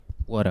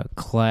What a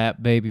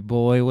clap, baby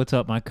boy. What's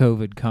up, my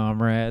COVID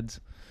comrades?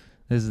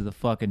 This is the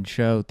fucking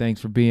show. Thanks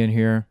for being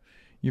here.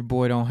 Your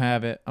boy don't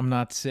have it. I'm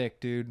not sick,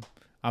 dude.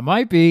 I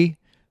might be,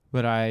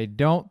 but I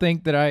don't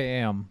think that I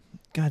am.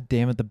 God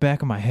damn it, the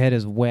back of my head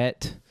is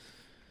wet.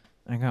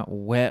 I got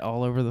wet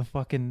all over the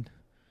fucking...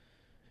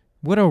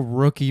 What a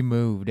rookie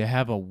move to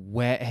have a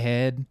wet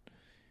head.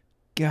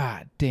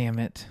 God damn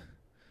it.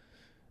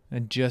 I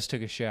just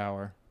took a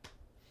shower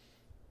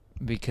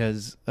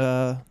because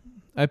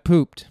I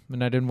pooped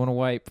and I didn't want to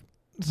wipe.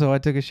 So I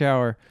took a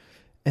shower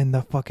and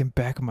the fucking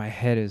back of my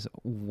head is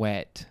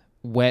wet.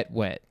 Wet.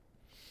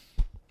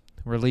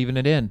 We're leaving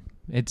it in.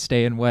 It's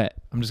staying wet.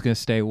 I'm just going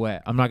to stay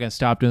wet. I'm not going to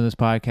stop doing this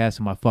podcast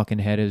and my fucking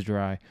head is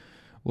dry.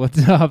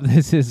 What's up?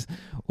 This is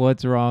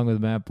What's Wrong with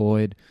Matt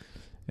Boyd,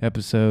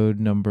 episode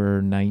number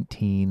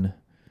 19.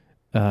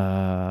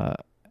 And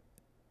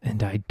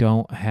I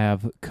don't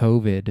have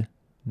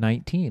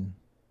COVID-19.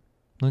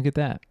 Look at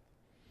that.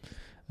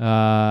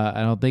 I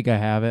don't think I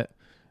have it.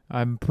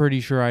 I'm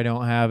pretty sure I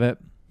don't have it.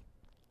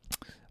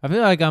 I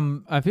feel like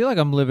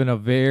I'm living a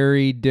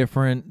very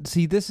different...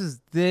 See, this is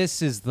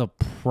the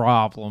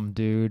problem,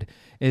 dude,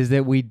 is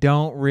that we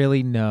don't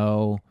really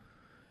know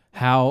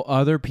how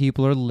other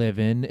people are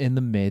living in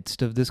the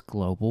midst of this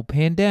global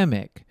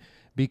pandemic.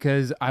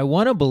 Because I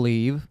want to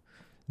believe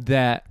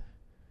that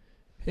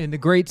in the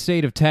great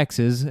state of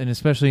Texas, and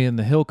especially in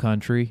the hill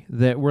country,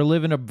 that we're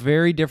living a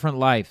very different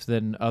life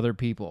than other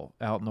people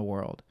out in the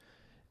world.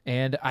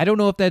 And I don't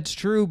know if that's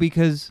true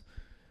because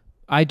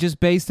I just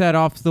base that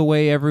off the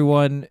way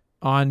everyone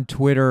on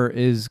Twitter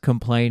is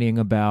complaining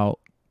about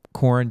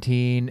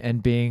quarantine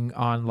and being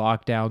on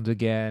lockdowns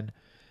again.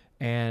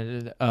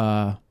 And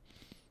now,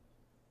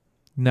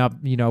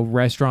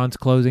 restaurants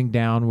closing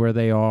down where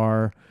they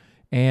are.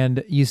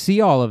 And you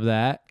see all of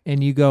that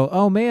and you go,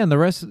 oh man, the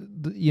rest,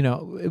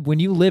 when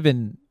you live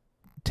in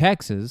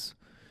Texas,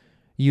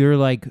 you're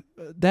like,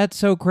 that's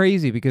so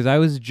crazy because I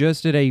was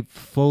just at a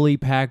fully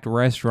packed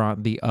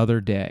restaurant the other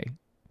day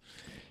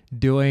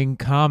doing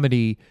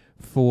comedy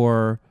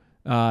for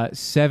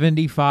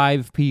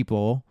 75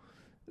 people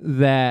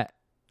that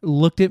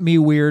looked at me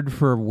weird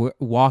for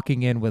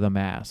walking in with a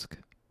mask.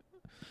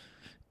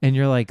 And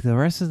you're like, the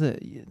rest of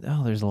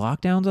there's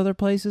lockdowns other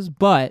places,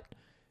 but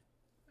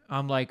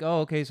I'm like, oh,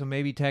 okay, so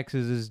maybe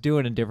Texas is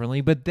doing it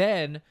differently. But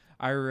then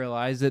I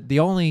realized that the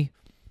only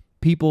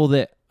people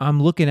that I'm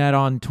looking at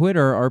on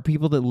Twitter are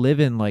people that live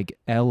in like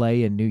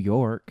LA and New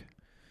York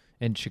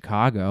and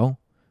Chicago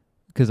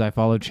because I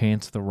follow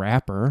Chance the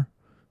Rapper,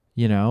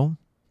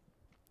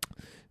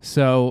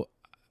 So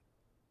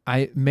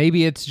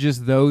maybe it's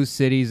just those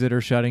cities that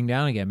are shutting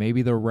down again.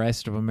 Maybe the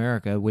rest of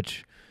America,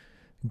 which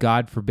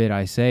God forbid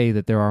I say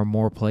that there are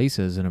more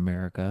places in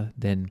America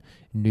than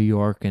New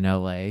York and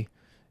LA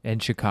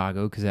and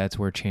Chicago because that's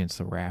where Chance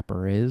the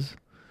Rapper is.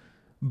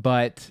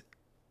 But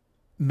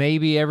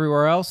maybe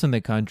everywhere else in the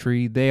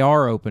country, they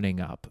are opening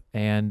up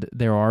and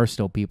there are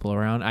still people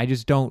around. I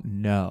just don't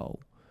know.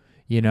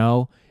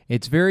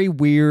 It's very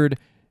weird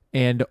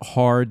and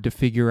hard to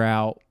figure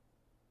out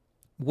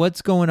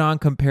what's going on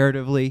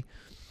comparatively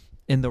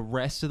in the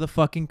rest of the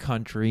fucking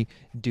country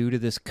due to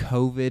this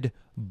COVID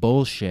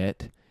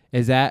bullshit.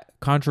 Is that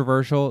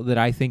controversial that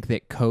I think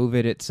that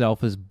COVID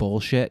itself is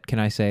bullshit? Can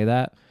I say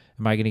that?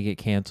 Am I going to get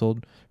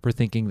canceled for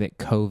thinking that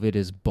COVID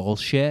is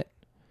bullshit?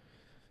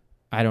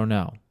 I don't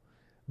know.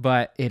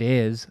 But it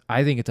is.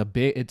 I think it's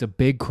a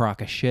big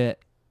crock of shit.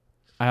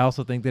 I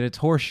also think that it's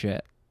horse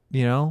shit,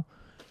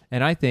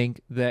 And I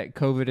think that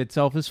COVID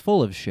itself is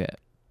full of shit.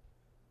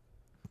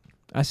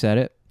 I said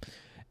it.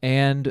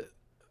 And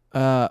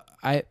I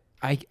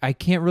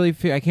can't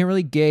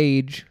really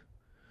gauge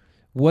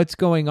what's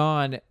going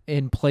on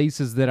in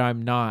places that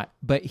I'm not.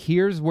 But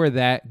here's where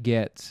that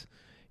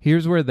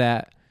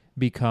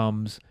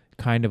becomes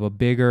kind of a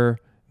bigger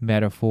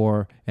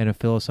metaphor and a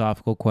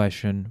philosophical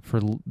question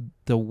for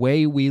the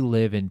way we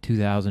live in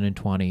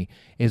 2020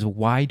 is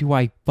why do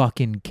I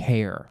fucking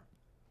care?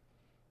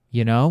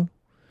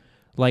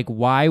 Like,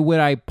 why would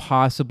I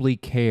possibly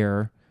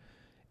care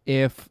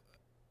if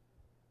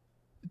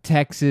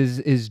Texas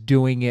is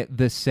doing it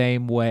the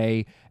same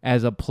way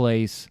as a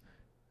place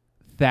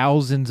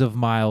thousands of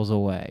miles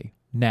away?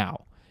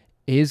 Now,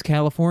 is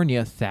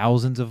California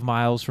thousands of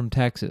miles from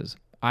Texas?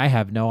 I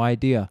have no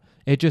idea.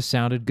 It just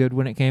sounded good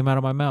when it came out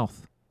of my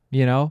mouth.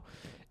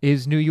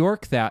 Is New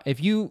York that?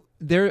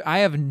 I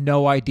have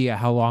no idea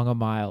how long a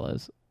mile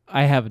is.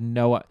 I have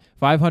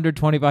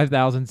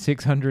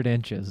 525,600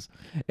 inches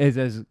is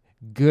as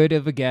good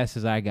of a guess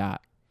as I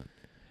got.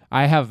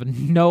 I have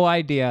no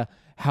idea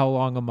how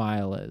long a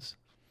mile is.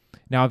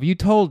 Now, if you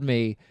told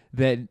me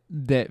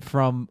that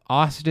from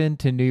Austin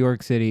to New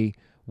York City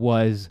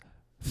was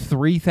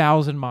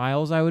 3,000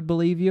 miles, I would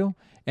believe you.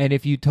 And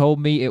if you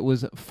told me it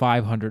was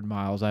 500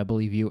 miles, I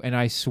believe you. And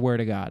I swear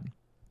to God,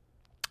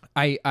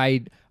 I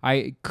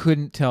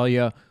couldn't tell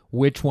you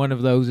which one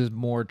of those is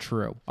more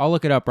true. I'll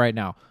look it up right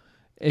now.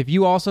 If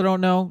you also don't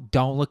know,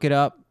 don't look it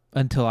up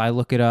until I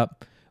look it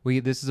up.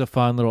 This is a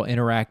fun little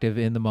interactive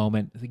in the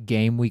moment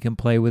game we can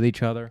play with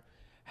each other.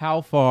 How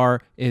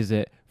far is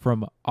it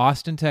from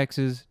Austin,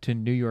 Texas to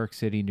New York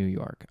City, New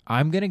York.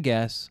 I'm going to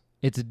guess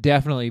it's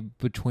definitely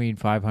between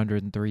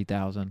 500 and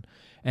 3,000.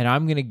 And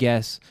I'm going to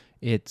guess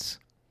it's...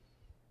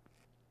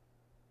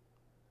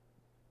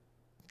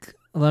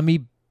 Let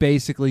me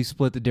basically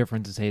split the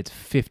difference and say it's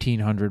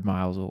 1,500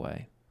 miles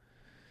away.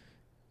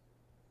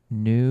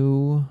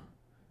 New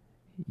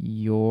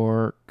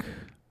York...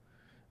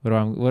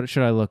 What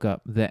should I look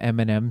up? The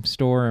M&M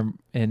store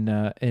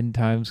in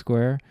Times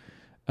Square.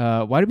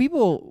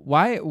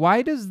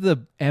 Why does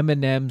the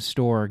M&M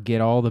store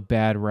get all the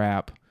bad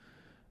rap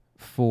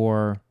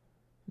for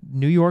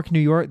New York,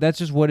 New York? That's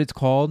just what it's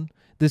called.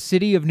 The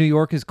city of New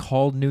York is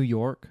called New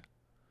York.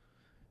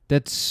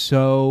 That's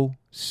so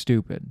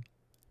stupid.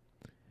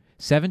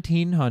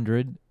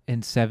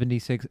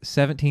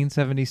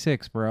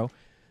 1776, bro.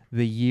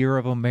 The year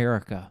of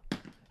America.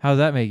 How does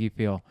that make you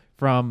feel?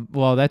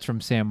 That's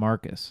from San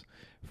Marcos.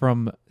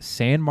 From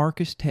San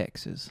Marcos,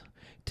 Texas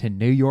to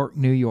New York,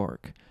 New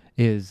York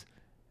is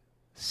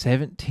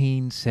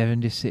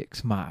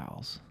 1776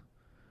 miles.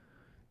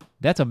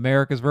 That's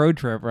America's road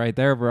trip right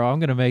there, bro.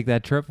 I'm going to make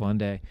that trip one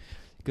day.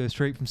 Go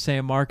straight from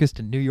San Marcos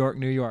to New York,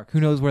 New York.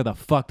 Who knows where the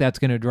fuck that's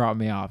going to drop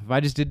me off? If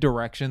I just did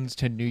directions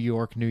to New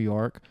York, New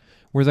York,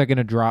 where's that going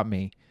to drop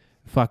me?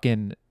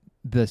 Fucking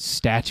the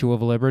Statue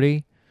of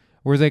Liberty?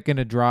 Where's that going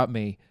to drop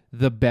me?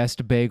 The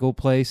best bagel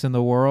place in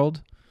the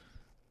world?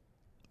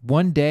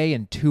 1 day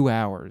and 2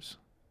 hours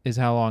is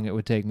how long it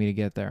would take me to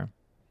get there.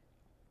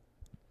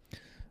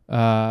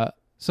 So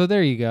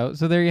there you go.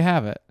 So there you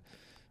have it.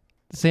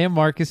 San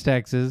Marcos,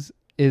 Texas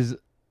is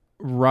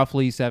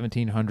roughly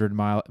 1,700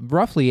 miles,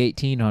 roughly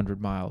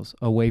 1,800 miles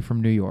away from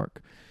New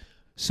York.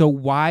 So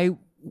why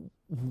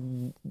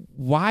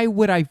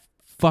would I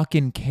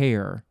fucking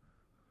care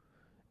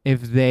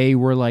if they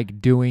were like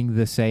doing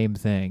the same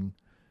thing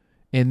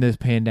in this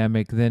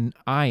pandemic than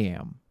I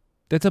am?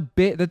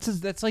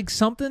 That's like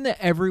something that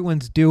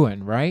everyone's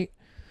doing, right?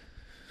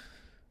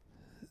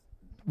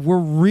 We're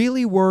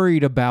really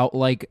worried about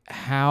like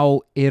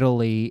how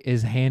Italy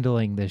is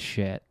handling this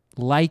shit.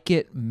 Like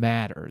it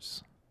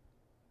matters.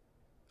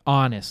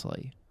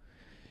 Honestly.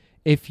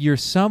 If you're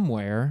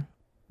somewhere,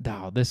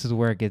 this is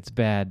where it gets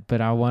bad, but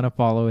I want to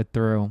follow it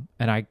through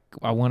and I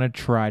want to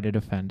try to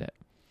defend it.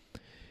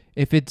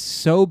 If it's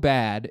so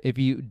bad, if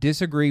you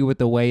disagree with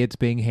the way it's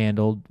being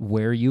handled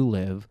where you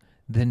live,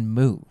 then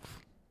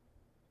move.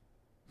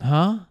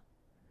 Huh?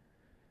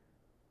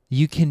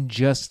 You can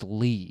just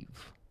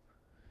leave.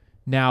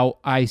 Now,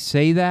 I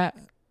say that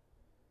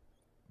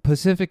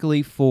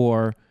specifically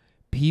for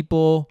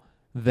people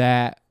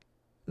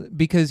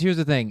because here's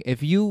the thing.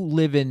 If you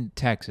live in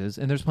Texas,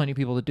 and there's plenty of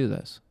people that do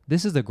this.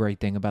 This is the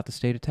great thing about the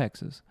state of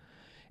Texas,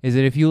 is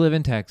that if you live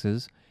in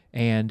Texas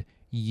and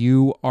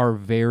you are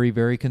very,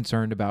 very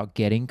concerned about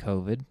getting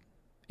COVID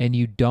and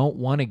you don't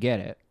want to get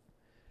it,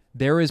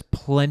 there is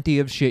plenty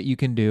of shit you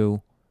can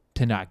do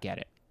to not get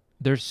it.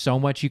 There's so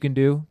much you can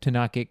do to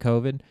not get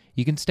COVID.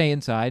 You can stay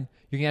inside.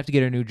 You're going to have to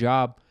get a new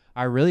job.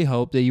 I really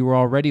hope that you were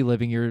already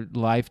living your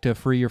life to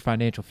free your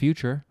financial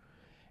future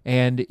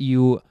and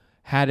you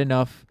had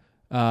enough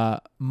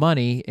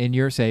money in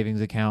your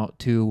savings account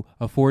to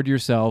afford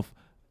yourself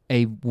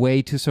a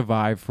way to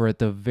survive for at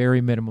the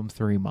very minimum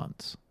 3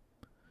 months.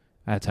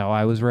 That's how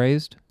I was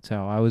raised. That's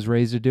how I was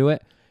raised to do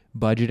it.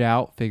 Budget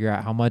out, figure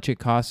out how much it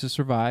costs to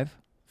survive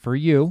for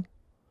you,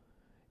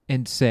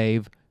 and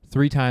save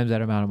 3 times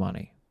that amount of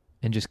money.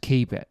 And just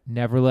keep it.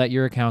 Never let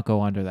your account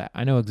go under that.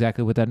 I know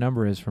exactly what that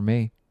number is for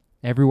me.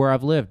 Everywhere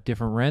I've lived,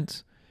 different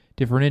rents,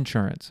 different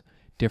insurance,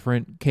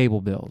 different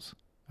cable bills.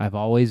 I've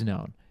always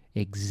known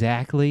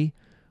exactly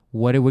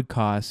what it would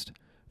cost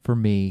for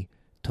me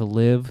to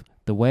live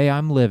the way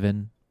I'm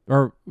living,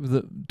 or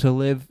to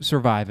live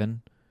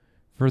surviving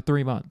for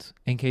 3 months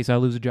in case I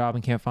lose a job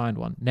and can't find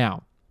one.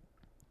 Now,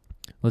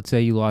 let's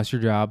say you lost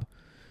your job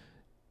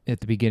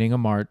at the beginning of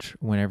March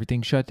when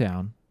everything shut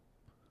down.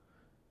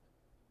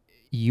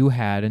 You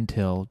had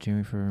until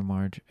January, February,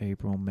 March,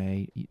 April,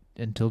 May,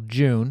 until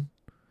June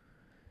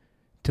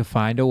to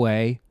find a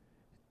way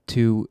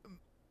to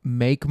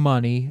make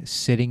money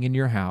sitting in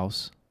your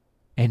house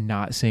and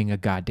not seeing a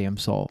goddamn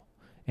soul.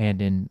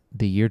 And in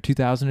the year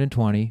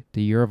 2020,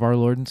 the year of our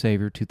Lord and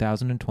Savior,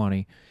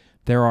 2020,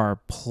 there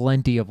are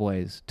plenty of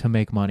ways to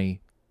make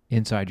money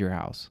inside your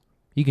house.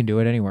 You can do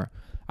it anywhere.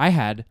 I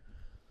had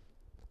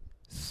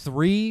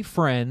 3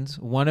 friends,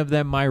 one of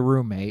them my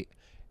roommate,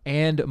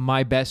 and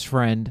my best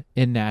friend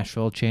in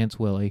Nashville, Chance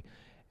Willie.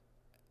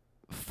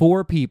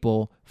 4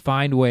 people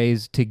find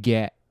ways to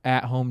get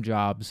at-home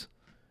jobs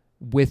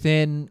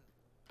within,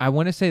 I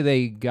want to say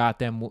they got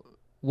them,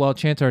 well,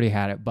 Chance already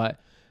had it, but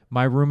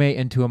my roommate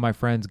and 2 of my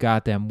friends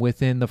got them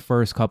within the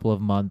first couple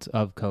of months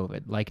of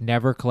COVID. Like,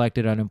 never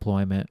collected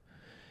unemployment,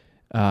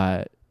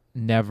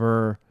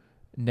 never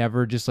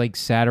just like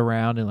sat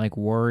around and like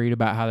worried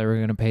about how they were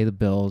going to pay the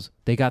bills.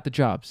 They got the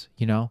jobs,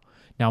 you know?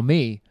 Now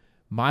me,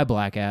 my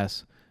black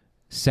ass,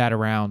 sat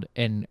around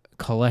and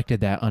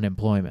collected that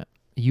unemployment.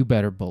 You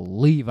better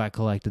believe I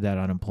collected that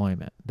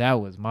unemployment. That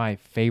was my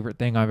favorite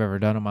thing I've ever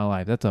done in my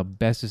life. That's the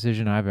best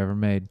decision I've ever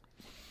made.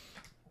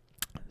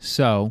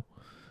 So,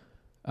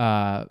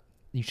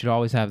 you should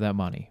always have that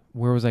money.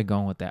 Where was I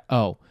going with that?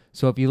 Oh,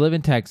 so if you live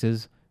in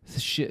Texas,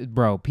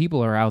 bro,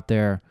 people are out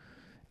there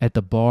at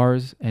the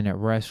bars and at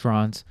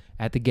restaurants,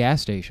 at the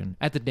gas station,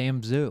 at the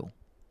damn zoo.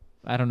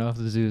 I don't know if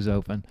the zoo's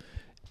open.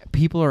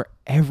 People are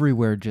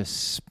everywhere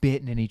just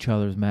spitting in each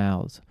other's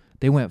mouths.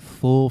 They went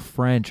full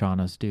French on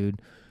us,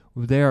 dude.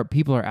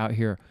 People are out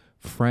here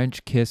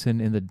French kissing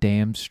in the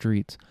damn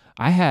streets.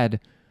 I had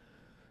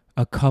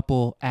a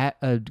couple at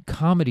a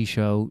comedy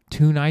show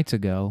 2 nights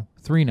ago,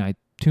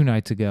 2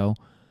 nights ago,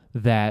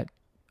 that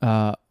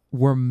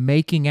were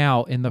making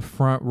out in the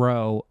front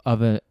row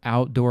of an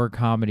outdoor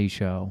comedy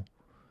show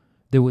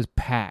that was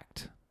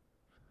packed.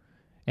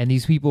 And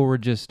these people were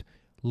just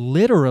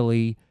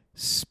literally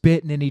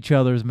spitting in each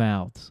other's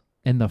mouths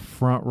in the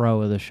front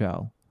row of the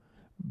show.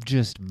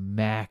 Just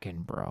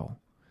macking, bro.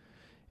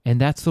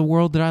 And that's the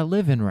world that I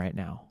live in right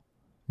now.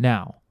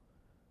 Now,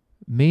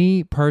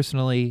 me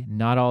personally,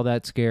 not all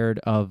that scared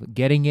of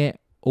getting it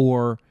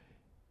or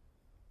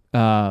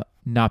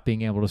not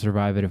being able to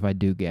survive it if I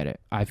do get it.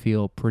 I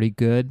feel pretty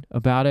good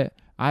about it.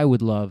 I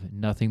would love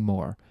nothing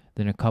more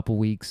than a couple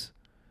weeks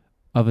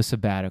of a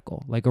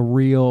sabbatical. Like a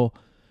real...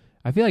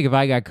 I feel like if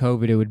I got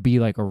COVID, it would be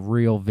like a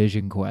real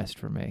vision quest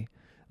for me.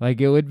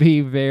 Like it would be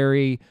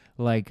very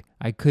like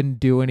I couldn't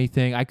do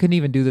anything. I couldn't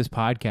even do this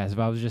podcast if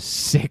I was just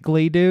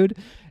sickly, dude.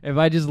 If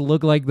I just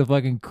looked like the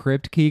fucking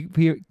crypt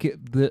keeper,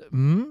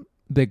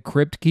 the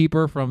crypt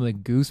keeper from the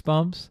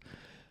Goosebumps.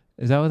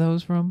 Is that what that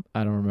was from?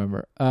 I don't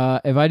remember.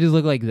 If I just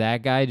looked like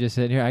that guy just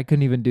sitting here, I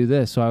couldn't even do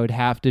this. So I would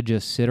have to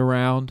just sit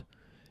around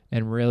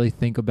and really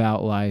think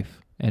about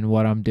life and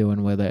what I'm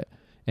doing with it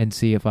and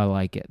see if I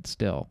like it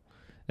still.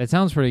 That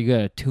sounds pretty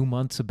good. A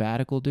 2-month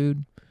sabbatical,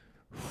 dude.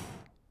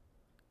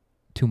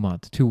 2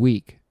 months, 2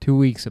 week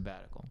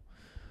sabbatical.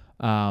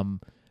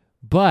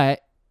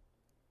 But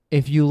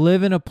if you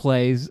live in a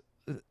place,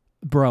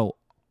 bro,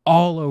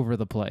 all over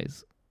the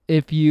place.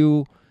 If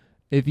you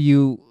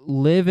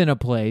live in a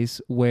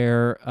place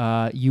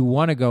where you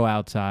want to go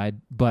outside,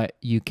 but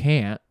you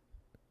can't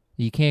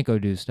go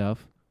do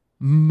stuff,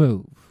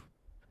 move.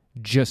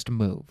 Just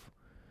move.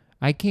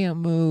 I can't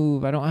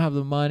move. I don't have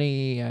the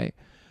money.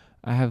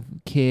 I have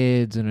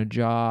kids and a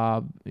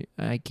job.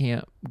 I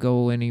can't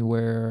go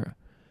anywhere.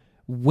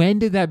 When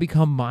did that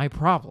become my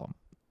problem?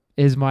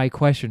 Is my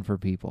question for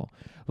people.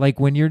 Like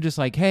when you're just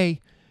like,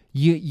 hey,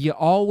 you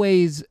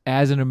always,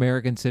 as an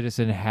American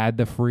citizen, had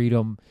the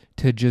freedom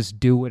to just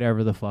do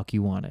whatever the fuck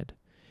you wanted.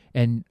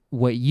 And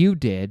what you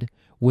did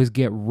was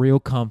get real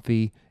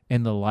comfy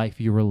in the life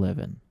you were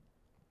living.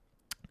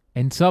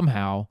 And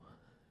somehow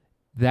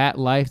that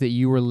life that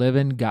you were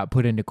living got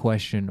put into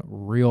question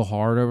real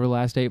hard over the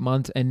last 8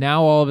 months. And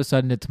now all of a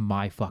sudden it's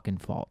my fucking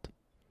fault.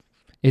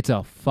 It's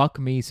a fuck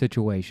me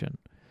situation.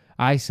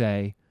 I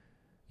say,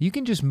 you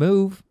can just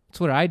move. That's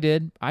what I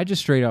did. I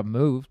just straight up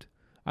moved.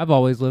 I've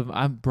always lived.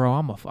 I'm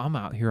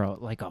out here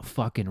like a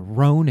fucking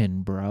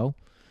Ronin, bro.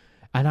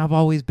 And I've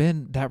always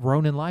been that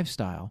Ronin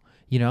lifestyle,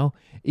 you know,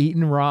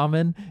 eating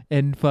ramen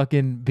and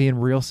fucking being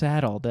real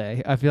sad all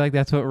day. I feel like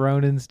that's what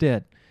Ronins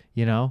did,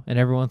 you know, and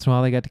every once in a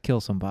while they got to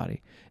kill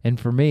somebody. And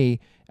for me,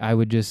 I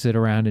would just sit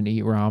around and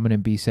eat ramen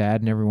and be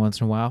sad. And every once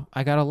in a while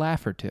I got a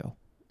laugh or two,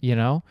 you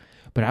know,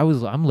 but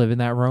I'm living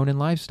that Ronin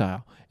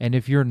lifestyle. And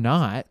if you're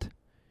not,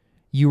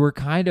 you were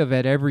kind of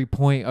at every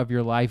point of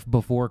your life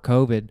before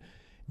COVID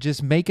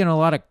just making a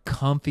lot of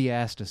comfy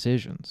ass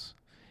decisions.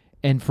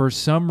 And for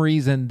some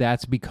reason,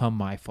 that's become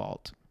my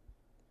fault,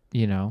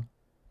 you know?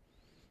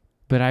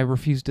 But I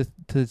refuse to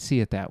see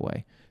it that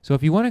way. So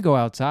if you want to go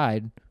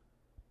outside,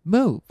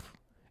 move.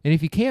 And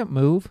if you can't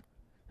move,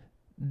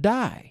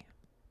 die.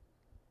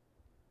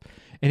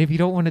 And if you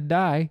don't want to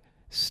die,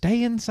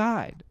 stay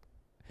inside.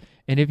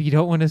 And if you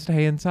don't want to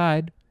stay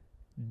inside,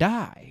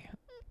 die.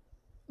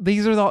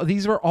 These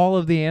are all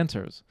of the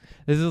answers.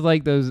 This is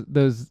like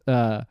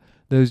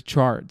those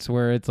charts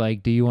where it's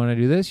like, do you want to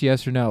do this?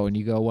 Yes or no? And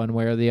you go one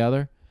way or the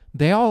other.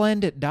 They all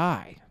end at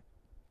die.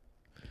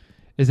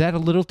 Is that a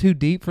little too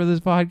deep for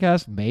this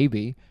podcast?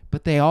 Maybe.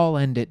 But they all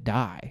end at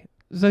die.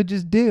 So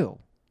just do.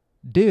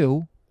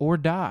 Do or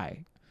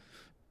die.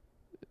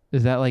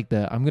 Is that like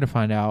I'm going to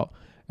find out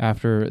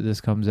after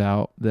this comes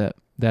out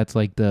that's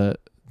like the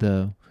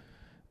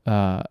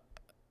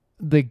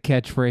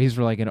catchphrase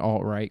for like an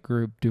alt-right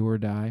group, do or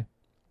die.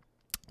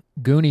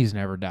 Goonies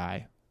never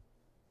die.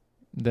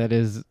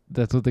 That's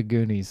what the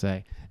Goonies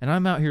say. And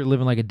I'm out here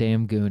living like a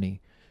damn Goonie.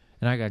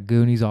 And I got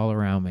Goonies all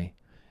around me.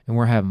 And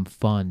we're having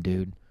fun,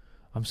 dude.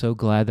 I'm so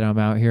glad that I'm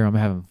out here. I'm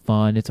having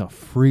fun. It's a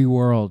free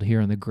world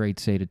here in the great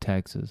state of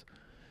Texas.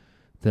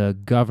 The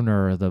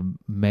governor or the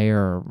mayor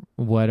or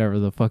whatever,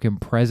 the fucking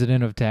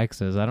president of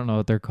Texas, I don't know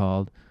what they're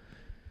called,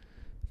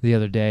 the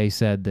other day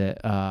said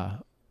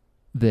that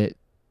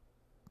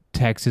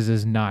Texas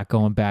is not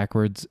going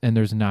backwards and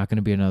there's not going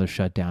to be another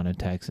shutdown in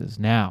Texas.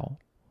 Now,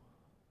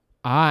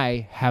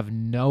 I have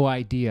no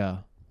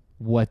idea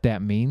what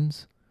that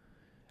means.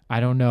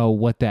 I don't know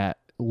what that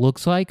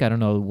looks like. I don't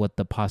know what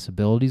the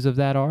possibilities of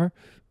that are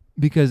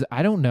because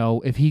I don't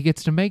know if he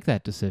gets to make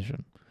that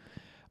decision.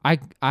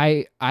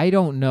 I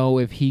don't know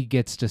if he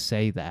gets to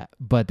say that,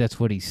 but that's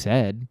what he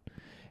said.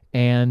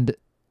 And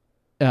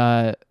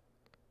I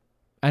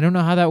don't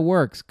know how that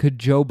works. Could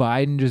Joe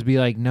Biden just be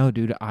like, "No,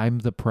 dude, I'm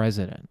the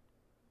president.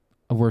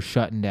 We're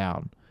shutting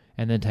down."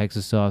 And then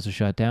Texas still has to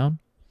shut down?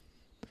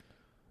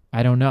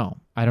 I don't know.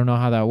 I don't know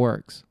how that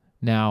works.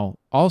 Now,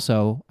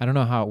 also, I don't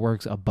know how it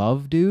works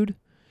above dude.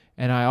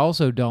 And I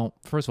also don't,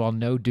 first of all,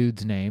 know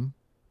dude's name.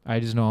 I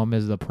just know him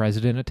as the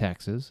president of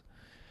Texas.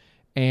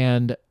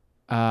 And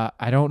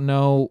I don't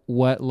know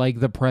what, like,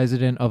 the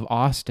president of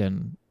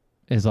Austin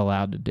is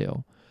allowed to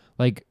do.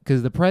 Like,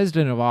 because the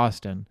president of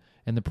Austin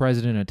and the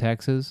president of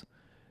Texas,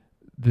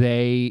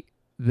 they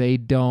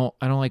don't,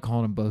 I don't like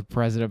calling them both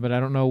president, but I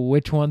don't know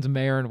which one's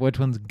mayor and which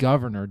one's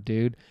governor,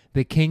 dude.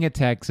 The king of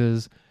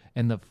Texas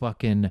and the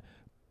fucking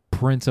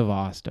Prince of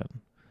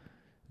Austin.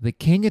 The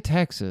king of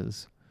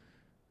Texas,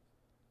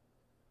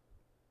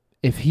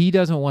 if he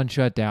doesn't want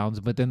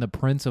shutdowns, but then the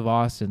Prince of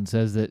Austin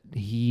says that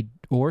he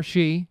or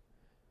she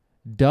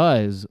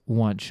does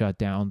want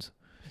shutdowns,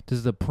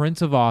 does the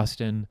Prince of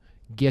Austin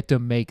get to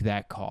make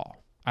that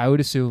call? I would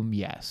assume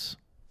yes.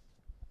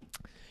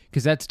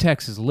 Because that's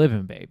Texas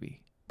living,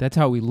 baby. That's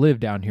how we live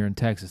down here in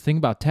Texas. Think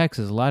about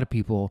Texas. A lot of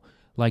people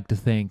like to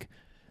think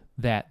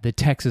that the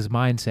Texas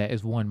mindset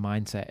is one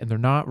mindset. And they're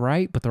not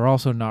right, but they're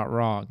also not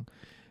wrong.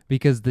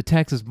 Because the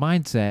Texas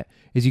mindset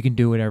is you can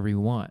do whatever you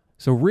want.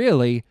 So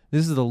really,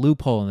 this is the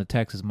loophole in the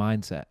Texas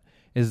mindset,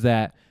 is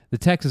that the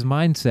Texas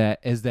mindset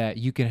is that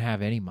you can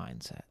have any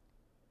mindset.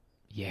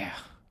 Yeah.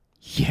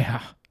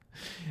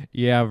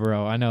 Yeah,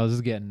 bro. I know this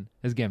is getting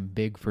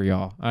big for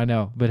y'all. I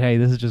know. But hey,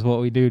 this is just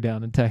what we do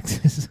down in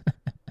Texas.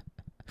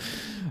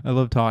 I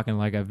love talking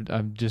like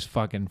I'm just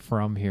fucking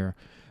from here.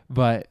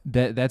 But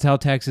that's how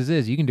Texas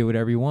is. You can do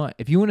whatever you want.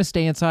 If you want to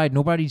stay inside,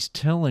 nobody's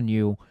telling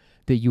you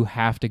that you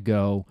have to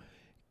go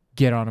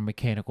get on a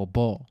mechanical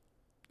bull.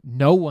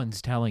 No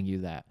one's telling you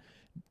that.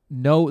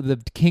 No,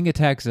 the king of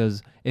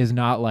Texas is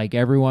not like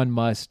everyone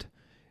must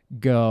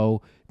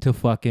go to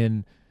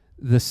fucking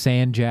the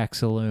Sand Jack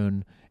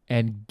Saloon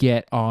and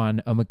get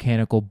on a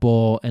mechanical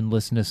bull and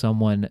listen to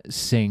someone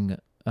sing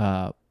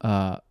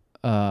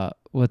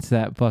what's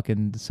that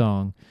fucking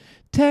song?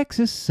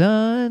 Texas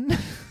Sun.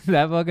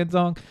 That fucking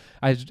song.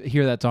 I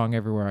hear that song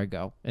everywhere I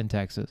go in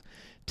Texas.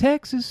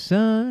 Texas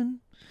Sun.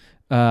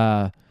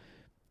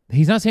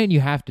 He's not saying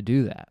you have to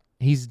do that.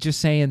 He's just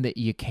saying that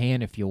you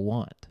can if you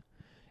want.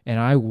 And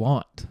I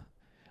want.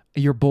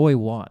 Your boy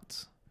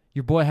wants.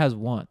 Your boy has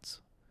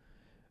wants.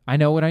 I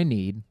know what I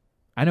need.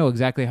 I know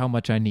exactly how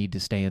much I need to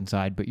stay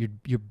inside, but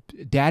your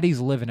daddy's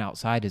living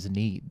outside his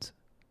needs.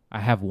 I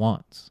have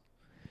wants.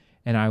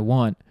 And I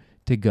want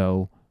to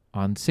go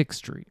on 6th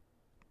Street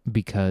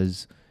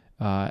because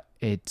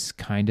it's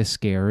kind of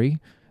scary.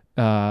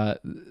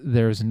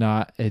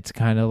 It's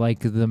kind of like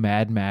the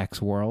Mad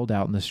Max world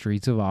out in the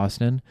streets of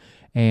Austin.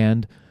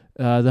 And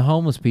the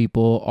homeless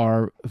people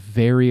are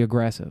very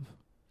aggressive.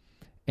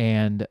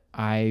 And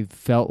I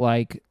felt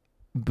like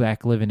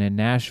back living in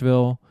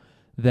Nashville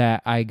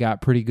that I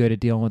got pretty good at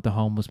dealing with the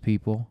homeless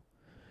people.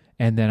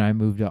 And then I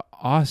moved to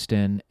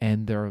Austin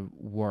and they're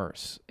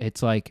worse.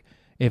 It's like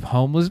if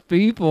homeless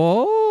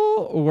people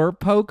were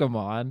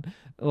Pokemon,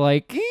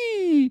 like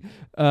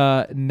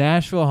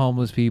Nashville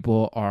homeless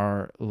people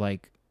are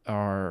like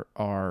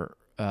Charmander,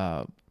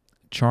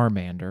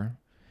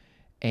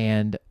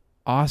 and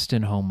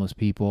Austin homeless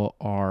people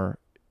are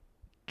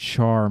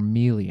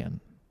Charmeleon.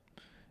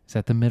 Is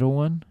that the middle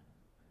one?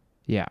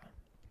 Yeah.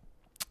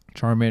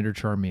 Charmander,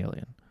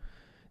 Charmeleon.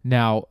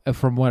 Now,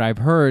 from what I've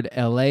heard,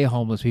 LA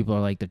homeless people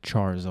are like the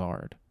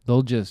Charizard.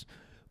 They'll just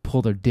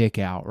pull their dick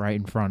out right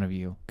in front of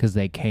you because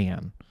they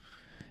can.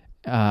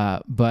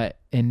 But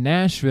in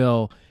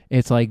Nashville,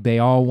 it's like they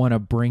all want to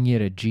bring you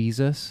to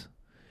Jesus.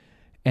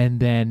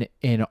 And then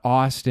in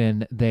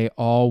Austin, they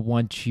all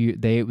want you,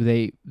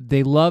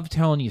 they love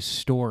telling you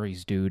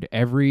stories, dude.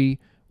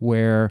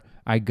 Everywhere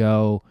I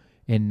go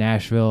in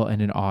Nashville and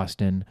in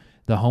Austin,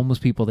 the homeless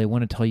people, they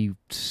want to tell you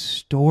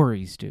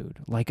stories, dude.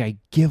 Like I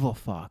give a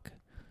fuck.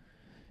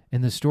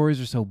 And the stories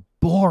are so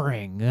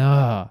boring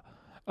all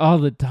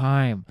the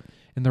time.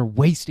 And they're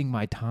wasting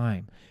my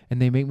time.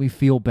 And they make me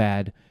feel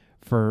bad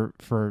for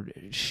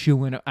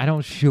shooing. I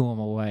don't shoo them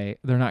away.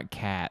 They're not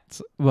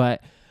cats.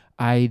 But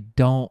I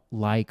don't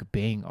like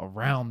being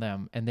around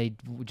them. And they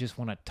just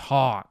want to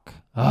talk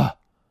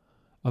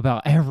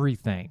about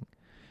everything.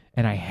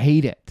 And I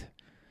hate it.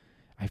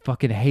 I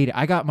fucking hate it.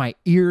 I got my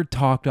ear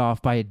talked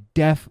off by a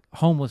deaf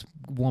homeless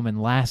woman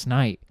last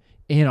night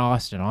in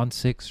Austin on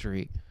 6th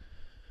Street.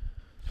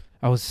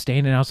 I was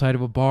standing outside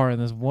of a bar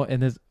and this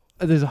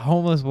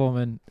homeless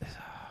woman.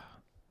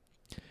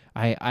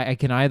 I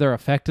can either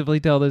effectively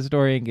tell this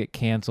story and get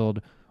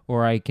canceled,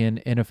 or I can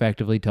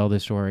ineffectively tell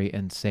this story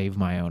and save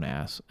my own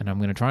ass. And I'm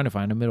going to try to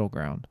find a middle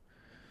ground.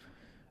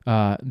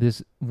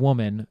 This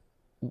woman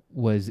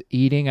was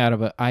eating out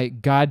of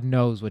God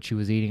knows what she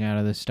was eating out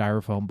of this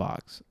styrofoam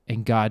box,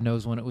 and God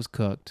knows when it was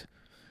cooked.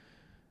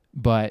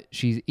 But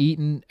she's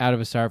eating out of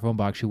a styrofoam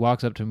box. She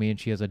walks up to me and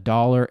she has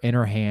 $1 in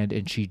her hand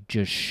and she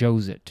just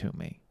shows it to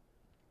me.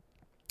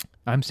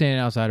 I'm standing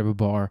outside of a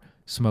bar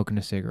smoking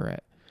a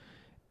cigarette,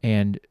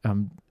 and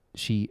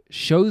she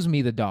shows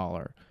me the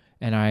dollar,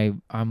 and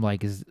I'm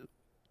like, are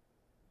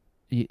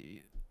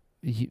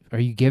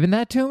you giving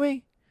that to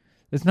me?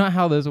 That's not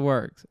how this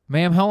works,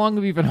 ma'am. How long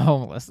have you been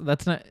homeless?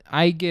 That's not.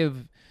 I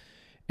give,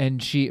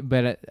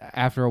 but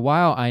after a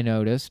while, I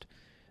noticed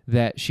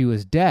that she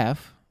was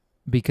deaf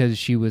because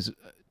she was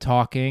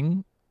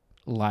talking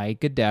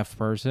like a deaf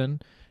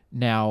person.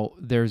 Now,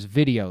 there's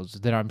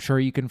videos that I'm sure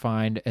you can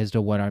find as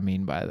to what I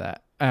mean by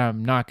that.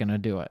 I'm not going to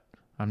do it.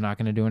 I'm not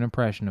going to do an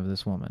impression of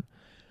this woman.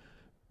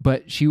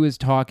 But she was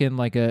talking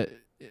like a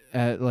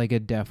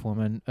deaf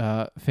woman.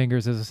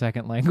 Fingers as a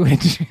second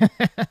language.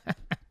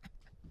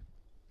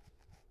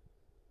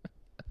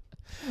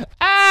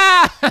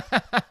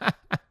 Ah!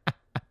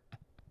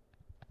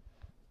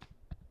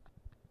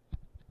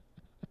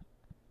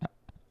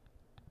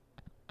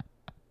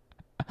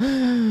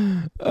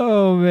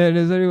 Oh man,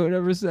 has anyone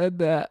ever said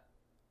that?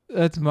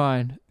 That's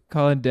mine.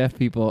 Calling deaf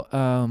people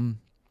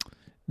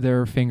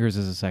their fingers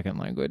as a second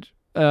language.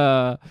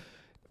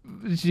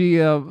 She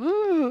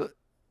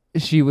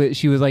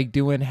was like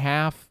doing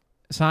half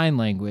sign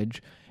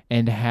language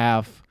and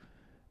half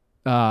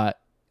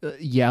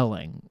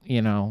yelling,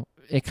 you know.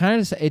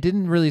 It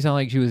didn't really sound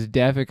like she was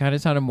deaf. It kind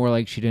of sounded more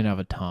like she didn't have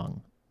a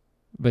tongue.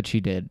 But she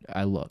did.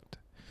 I looked.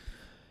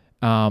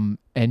 And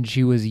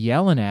she was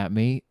yelling at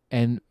me,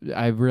 and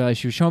I realized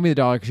she was showing me the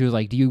dollar because she was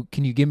like,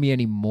 can you give me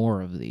any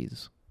more of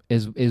these?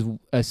 Is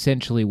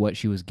essentially what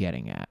she was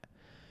getting at.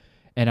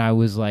 And I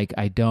was like,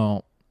 I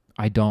don't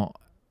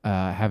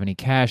have any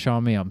cash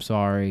on me. I'm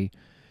sorry.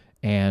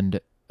 And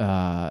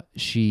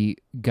she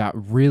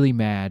got really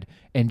mad,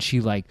 and she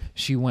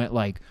went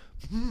like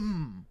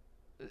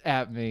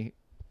at me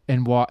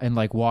and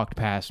walked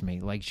past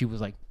me. Like she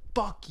was like,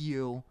 fuck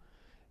you,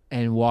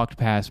 and walked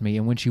past me.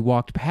 And when she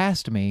walked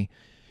past me,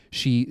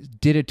 she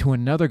did it to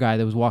another guy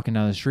that was walking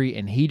down the street,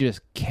 and he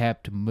just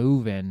kept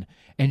moving,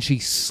 and she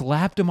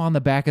slapped him on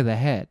the back of the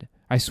head.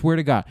 I swear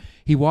to God.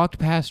 He walked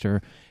past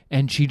her,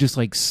 and she just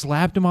like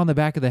slapped him on the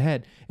back of the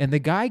head. And the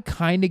guy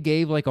kind of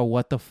gave like a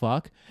what the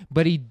fuck,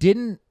 but he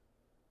didn't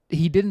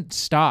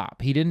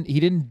stop. He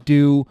didn't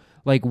do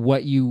like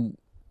what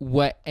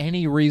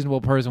any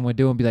reasonable person would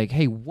do and be like,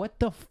 hey, what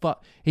the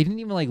fuck? He didn't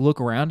even like look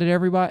around at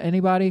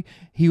anybody.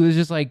 He was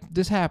just like,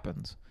 this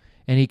happens.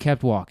 And he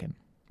kept walking.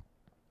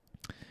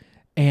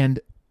 And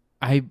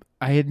I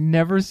had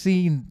never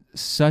seen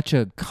such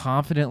a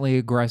confidently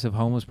aggressive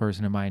homeless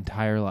person in my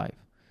entire life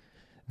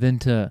than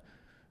to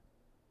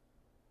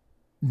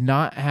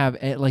not have,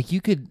 like, you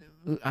could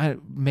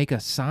make a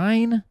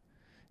sign,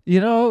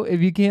 you know,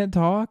 if you can't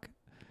talk,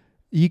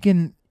 you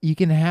can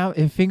have,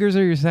 if fingers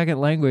are your second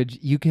language,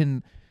 you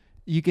can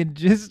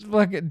just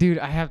fucking, dude,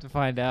 I have to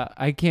find out.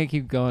 I can't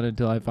keep going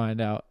until I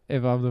find out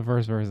if I'm the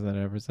first person that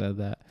ever said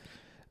that.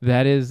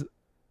 That is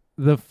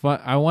the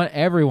fun. I want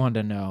everyone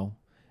to know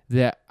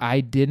that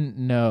I didn't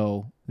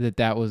know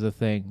that was a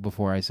thing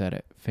before I said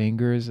it.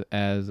 Fingers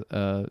as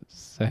a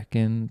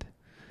second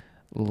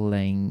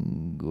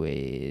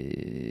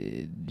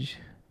language.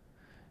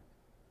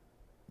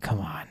 Come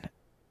on.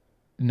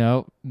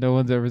 No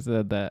one's ever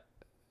said that.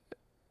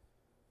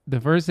 The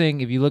first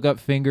thing, if you look up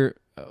maybe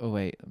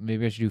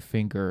I should do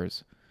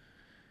fingers.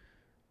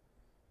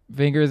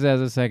 Fingers as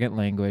a second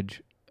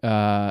language.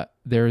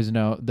 There is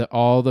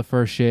all the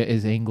first shit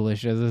is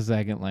English as a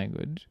second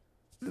language.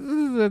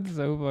 That's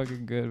so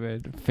fucking good,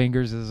 man.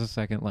 Fingers as a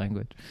second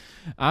language.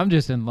 I'm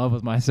just in love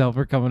with myself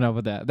for coming up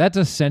with that. That's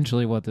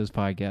essentially what this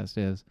podcast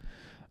is.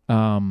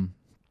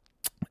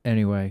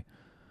 Anyway.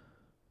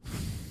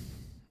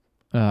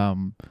 I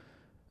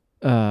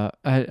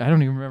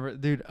don't even remember,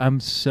 dude.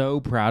 I'm so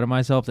proud of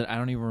myself that I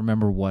don't even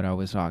remember what I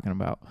was talking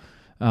about.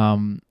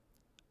 The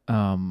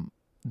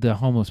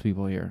homeless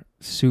people here,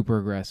 super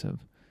aggressive.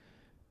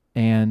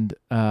 And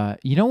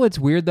you know what's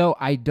weird though?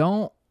 I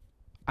don't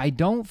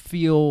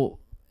feel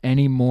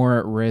any more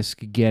at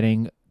risk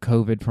getting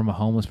COVID from a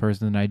homeless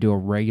person than I do a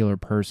regular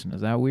person.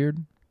 Is that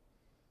weird?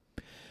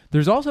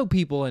 There's also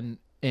people in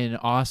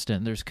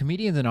Austin. There's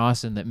comedians in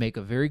Austin that make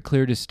a very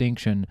clear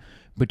distinction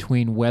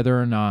between whether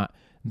or not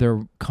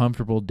they're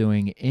comfortable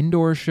doing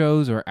indoor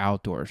shows or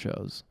outdoor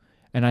shows.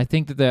 And I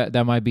think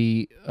that might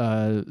be,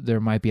 there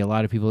might be a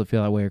lot of people that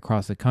feel that way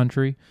across the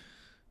country.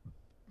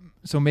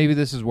 So maybe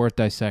this is worth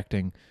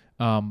dissecting.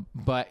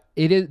 But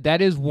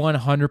that is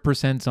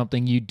 100%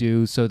 something you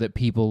do so that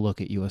people look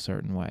at you a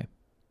certain way.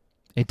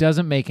 It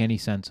doesn't make any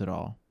sense at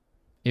all.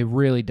 It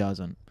really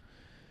doesn't.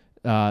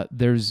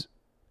 There's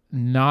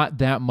not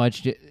that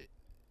much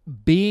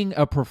being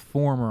a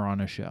performer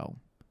on a show,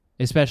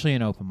 especially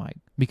an open mic,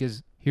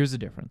 because here's the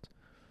difference.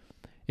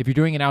 If you're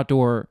doing an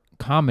outdoor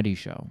comedy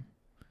show,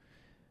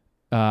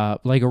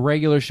 like a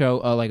regular show,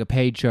 like a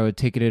paid show, a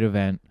ticketed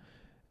event,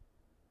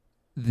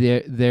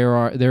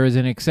 there is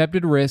an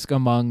accepted risk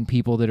among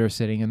people that are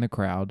sitting in the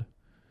crowd,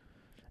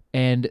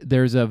 and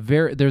there's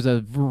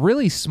a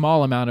really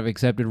small amount of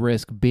accepted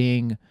risk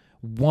being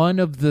one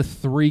of the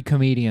three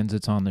comedians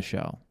that's on the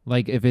show.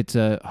 Like if it's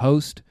a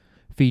host,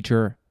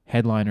 feature,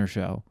 headliner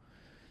show,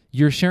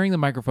 you're sharing the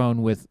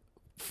microphone with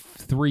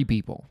 3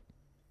 people.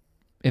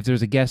 If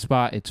there's a guest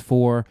spot, it's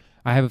 4.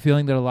 I have a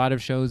feeling that a lot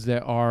of shows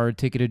that are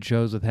ticketed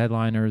shows with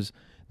headliners,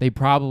 they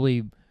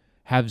probably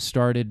have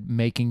started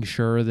making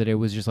sure that it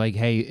was just like,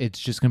 hey, it's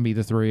just going to be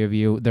the 3 of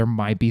you. There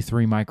might be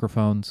 3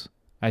 microphones.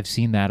 I've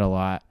seen that a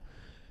lot.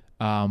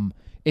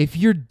 If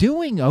you're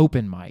doing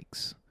open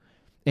mics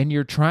and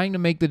you're trying to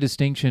make the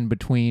distinction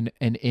between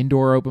an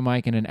indoor open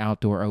mic and an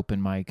outdoor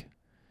open mic,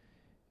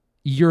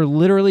 you're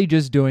literally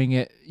just doing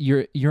it.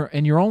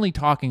 You're only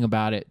talking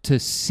about it to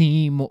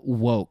seem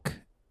woke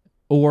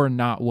or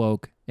not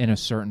woke in a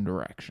certain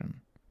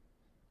direction.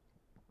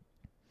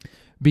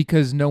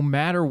 Because no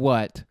matter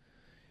what,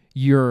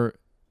 you're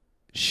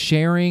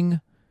sharing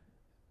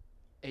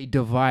a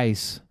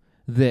device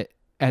that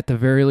at the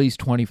very least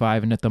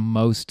 25 and at the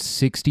most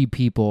 60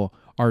 people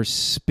are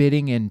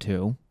spitting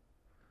into,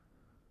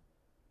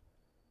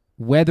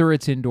 whether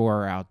it's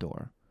indoor or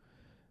outdoor.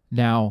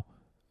 Now,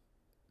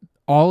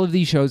 all of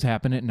these shows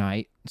happen at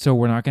night, so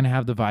we're not going to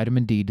have the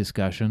vitamin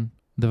discussion,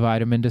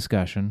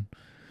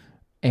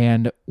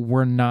 and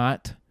we're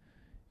not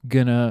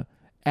going to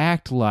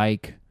act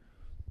like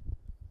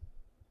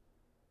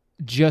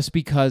just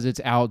because it's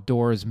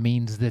outdoors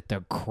means that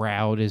the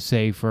crowd is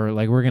safer.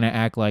 Like, we're going to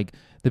act like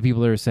the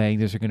people that are saying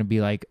this are going to be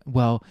like,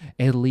 well,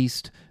 at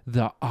least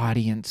the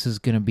audience is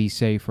going to be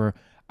safer.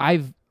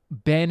 I've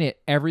been at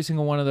every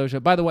single one of those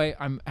shows. By the way,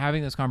 I'm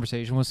having this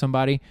conversation with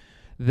somebody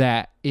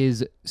that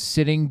is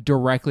sitting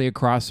directly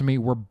across from me.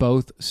 We're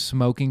both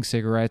smoking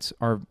cigarettes.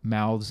 Our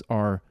mouths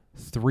are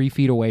 3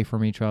 feet away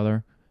from each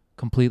other,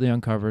 completely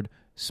uncovered,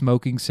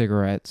 smoking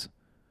cigarettes.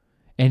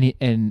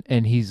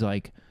 And he's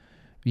like,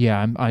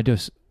 yeah, I don't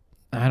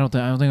think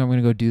I'm going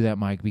to go do that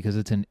mic because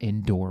it's an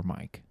indoor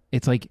mic.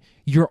 It's like,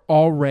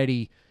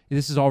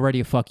 this is already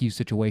a fuck you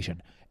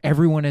situation.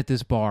 Everyone at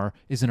this bar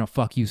is in a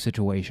fuck you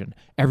situation.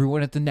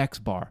 Everyone at the next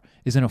bar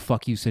is in a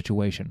fuck you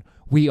situation.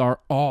 We are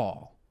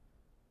all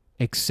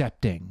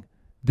accepting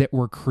that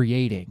we're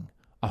creating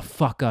a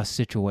fuck us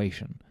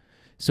situation.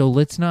 So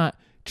let's not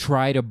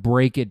try to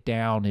break it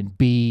down and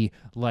be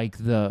like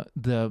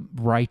the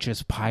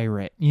righteous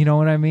pirate. You know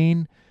what I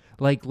mean?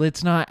 Like,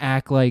 let's not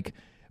act like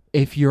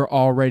if you're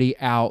already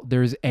out,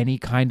 there's any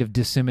kind of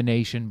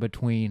dissemination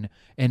between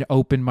an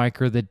open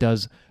micer that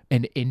does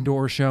an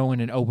indoor show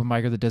and an open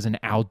micer that does an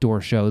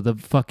outdoor show. The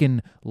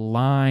fucking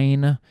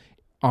line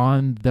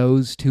on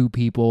those two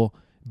people,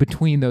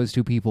 between those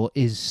two people,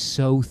 is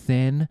so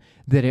thin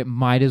that it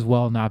might as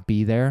well not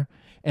be there.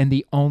 And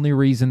the only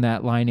reason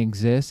that line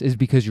exists is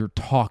because you're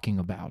talking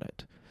about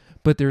it.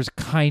 But there's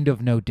kind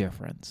of no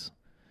difference.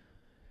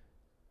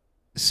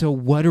 So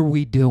what are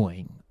we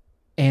doing?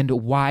 And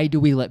why do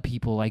we let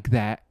people like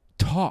that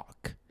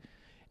talk?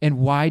 And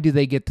why do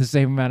they get the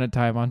same amount of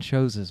time on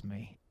shows as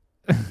me?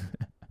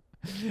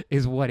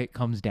 Is what it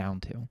comes down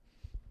to.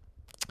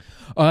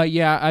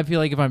 Yeah, I feel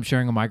like if I'm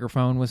sharing a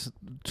microphone with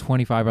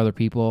 25 other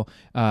people,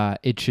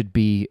 it should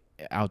be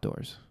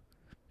outdoors.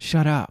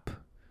 Shut up.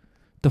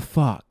 The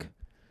fuck?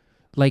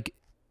 Like,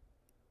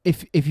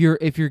 if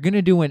you're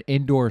gonna do an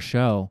indoor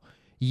show,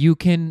 you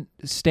can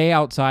stay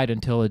outside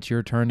until it's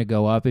your turn to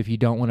go up if you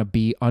don't want to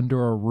be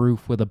under a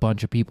roof with a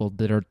bunch of people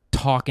that are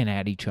talking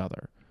at each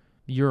other.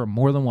 You're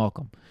more than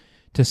welcome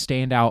to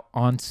stand out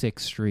on 6th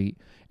Street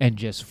and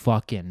just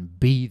fucking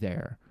be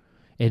there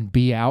and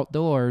be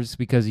outdoors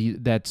because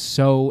that's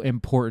so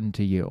important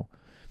to you.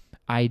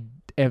 I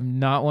am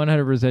not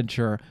 100%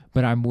 sure,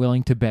 but I'm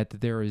willing to bet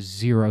that there is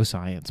zero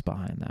science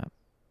behind that.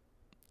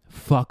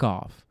 Fuck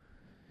off.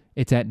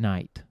 It's at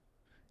night.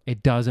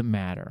 It doesn't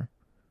matter.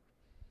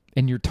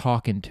 And you're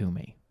talking to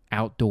me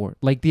outdoor.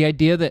 Like, the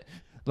idea that,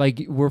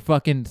 like, we're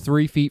fucking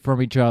 3 feet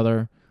from each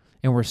other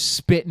and we're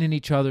spitting in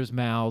each other's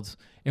mouths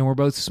and we're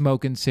both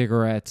smoking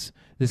cigarettes.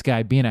 This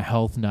guy being a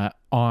health nut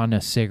on a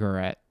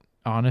cigarette.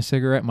 On a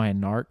cigarette? My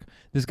narc?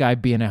 This guy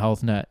being a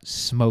health nut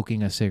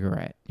smoking a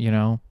cigarette, you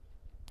know?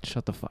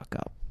 Shut the fuck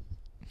up.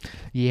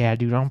 Yeah,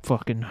 dude, I'm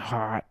fucking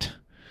hot.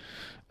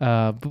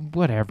 But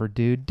whatever,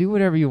 dude. Do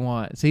whatever you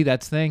want. See,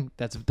 that's the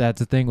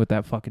thing with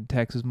that fucking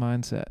Texas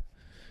mindset.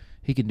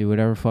 He can do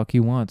whatever fuck he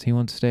wants. He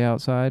wants to stay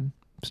outside.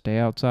 Stay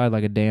outside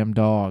like a damn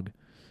dog.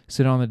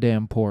 Sit on the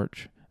damn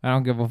porch. I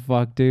don't give a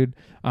fuck, dude.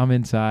 I'm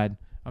inside.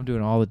 I'm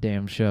doing all the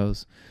damn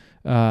shows.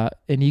 And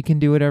you can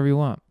do whatever you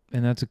want.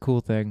 And that's a cool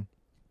thing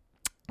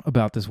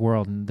about this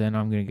world. And then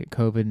I'm going to get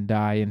COVID and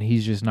die. And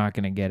he's just not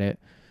going to get it.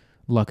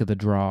 Luck of the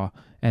draw.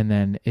 And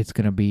then it's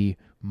going to be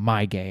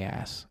my gay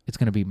ass. It's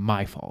going to be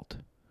my fault.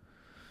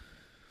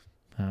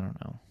 I don't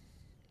know.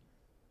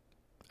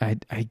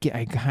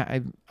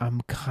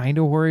 I'm kind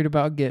of worried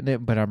about getting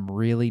it, but I'm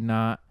really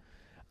not.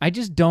 I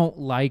just don't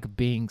like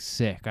being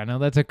sick. I know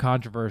that's a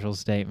controversial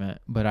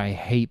statement, but I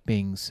hate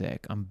being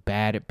sick. I'm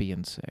bad at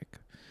being sick.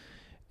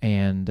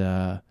 And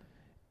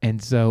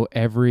so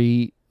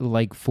every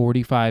like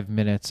 45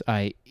 minutes,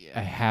 I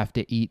have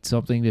to eat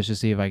something just to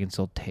see if I can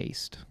still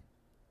taste.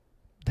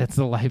 That's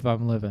the life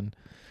I'm living.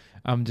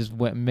 I'm just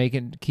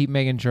keep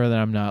making sure that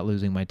I'm not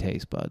losing my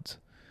taste buds.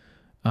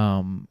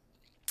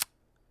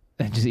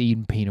 and just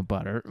eating peanut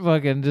butter.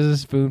 Fucking just a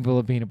spoonful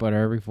of peanut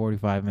butter every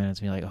 45 minutes.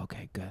 And you're like,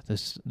 okay, good.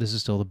 This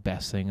is still the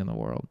best thing in the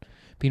world.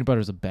 Peanut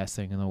butter is the best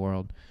thing in the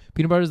world.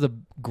 Peanut butter is the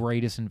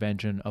greatest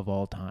invention of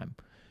all time.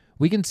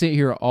 We can sit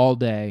here all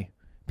day.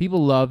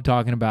 People love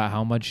talking about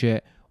how much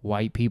shit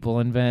white people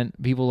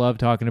invent. People love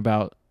talking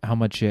about how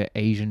much shit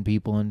Asian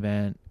people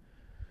invent.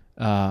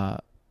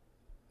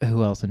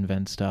 Who else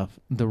invents stuff?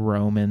 The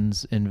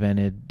Romans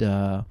invented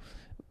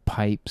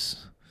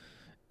pipes,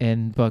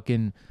 and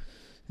fucking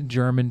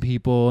German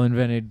people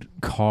invented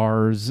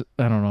cars.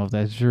 I don't know if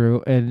that's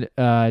true. And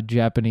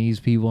Japanese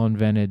people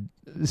invented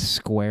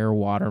square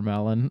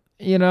watermelon.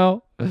 You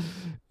know,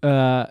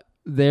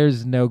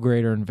 there's no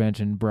greater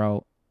invention,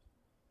 bro.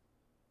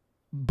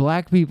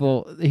 Black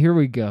people, here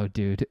we go,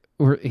 dude.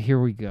 Here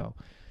we go.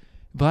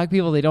 Black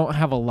people, they don't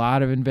have a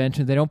lot of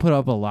inventions. They don't put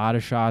up a lot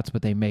of shots,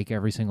 but they make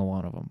every single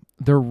one of them.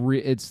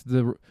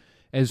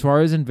 As far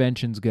as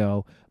inventions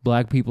go,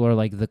 black people are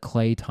like the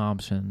Klay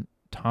Thompson,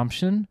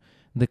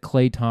 the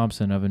Klay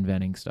Thompson of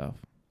inventing stuff.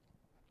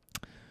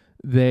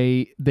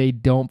 They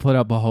don't put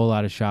up a whole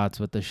lot of shots,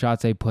 but the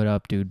shots they put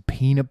up, dude,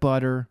 peanut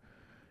butter,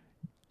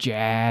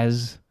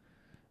 jazz,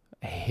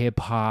 hip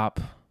hop.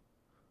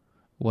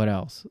 What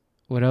else?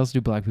 What else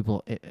do black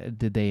people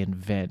did they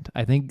invent?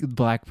 I think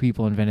black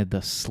people invented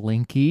the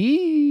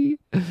slinky.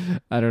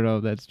 I don't know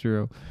if that's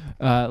true.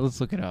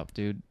 Let's look it up,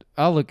 dude.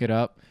 I'll look it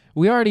up.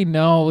 We already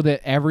know that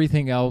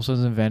everything else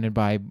was invented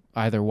by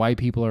either white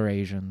people or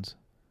Asians.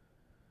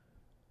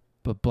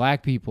 But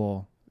black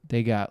people,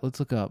 they got,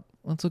 let's look up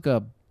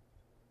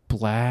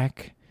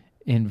black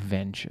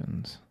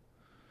inventions.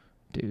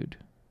 Dude.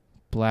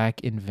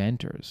 Black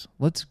inventors.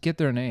 Let's get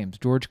their names.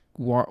 George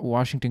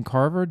Washington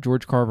Carver,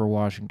 George Carver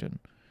Washington.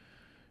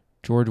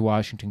 George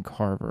Washington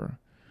Carver.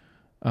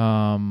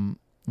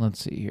 Let's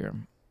see here.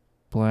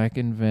 Black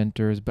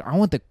inventors. But I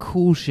want the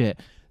cool shit.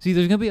 See,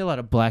 there's going to be a lot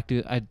of black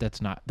dudes. That's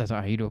not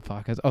how you do a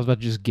podcast. I was about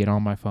to just get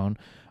on my phone.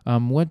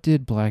 What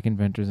did black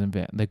inventors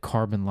invent? The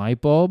carbon light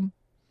bulb?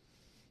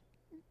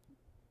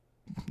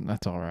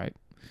 That's all right.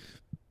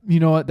 You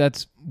know what?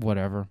 That's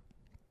whatever.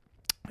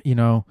 You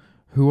know,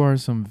 who are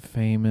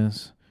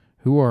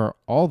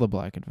all the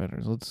black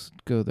inventors? Let's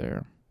go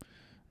there.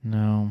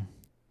 No.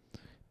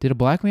 Did a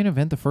black man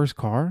invent the first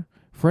car?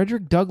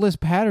 Frederick Douglass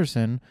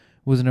Patterson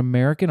was an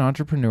American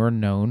entrepreneur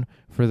known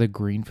for the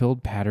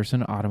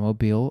Greenfield-Patterson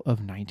automobile of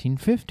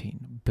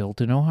 1915, built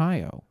in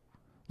Ohio.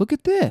 Look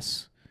at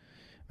this.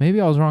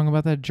 Maybe I was wrong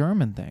about that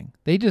German thing.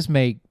 They just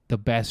make the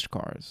best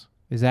cars.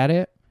 Is that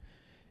it?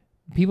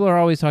 People are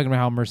always talking about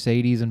how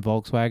Mercedes and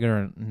Volkswagen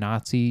are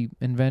Nazi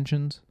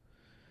inventions.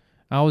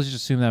 I always just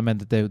assumed that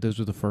meant that those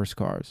were the first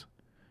cars.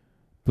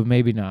 But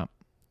maybe not.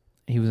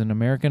 He was an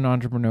American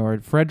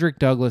entrepreneur, Frederick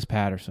Douglass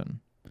Patterson.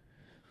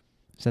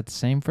 Is that the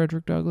same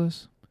Frederick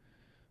Douglass?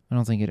 I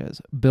don't think it is.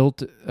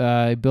 Built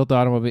the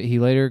automobile. He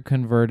later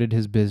converted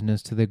his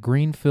business to the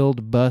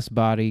Greenfield Bus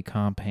Body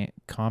Company.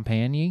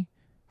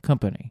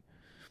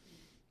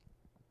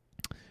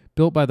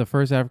 Built by the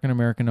first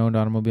African-American owned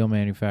automobile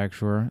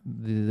manufacturer,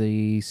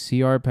 the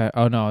CR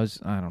I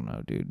don't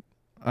know, dude.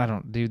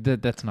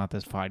 That's not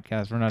this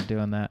podcast. We're not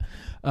doing that.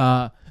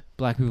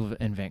 Black people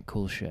invent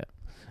cool shit.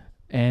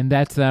 And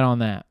that's that on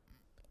that.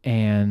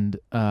 And,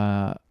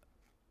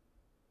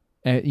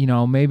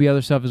 maybe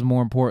other stuff is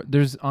more important.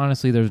 There's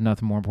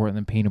nothing more important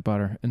than peanut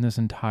butter in this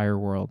entire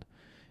world.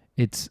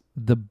 It's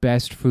the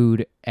best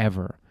food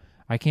ever.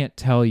 I can't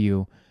tell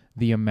you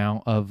the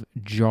amount of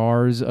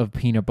jars of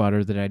peanut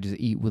butter that I just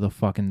eat with a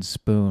fucking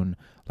spoon,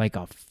 like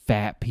a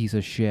fat piece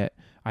of shit.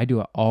 I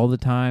do it all the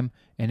time,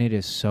 and it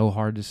is so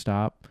hard to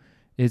stop.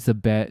 It's the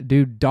best.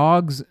 Dude,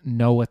 dogs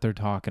know what they're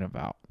talking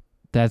about.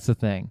 That's the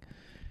thing.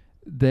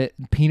 The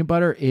peanut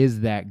butter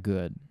is that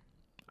good.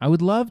 I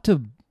would love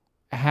to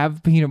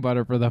have peanut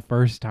butter for the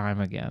first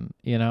time again,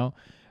 you know?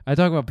 I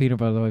talk about peanut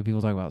butter the way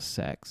people talk about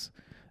sex.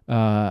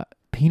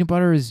 Peanut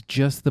butter is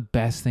just the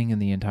best thing in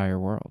the entire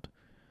world.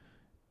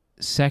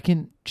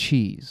 Second,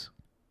 cheese.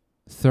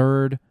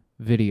 Third,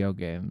 video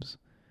games.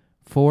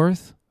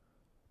 Fourth,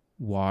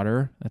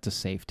 water. That's a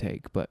safe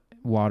take, but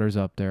water's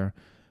up there.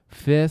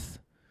 Fifth,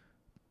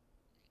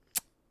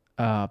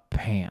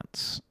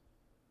 pants.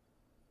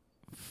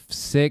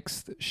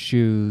 Sixth,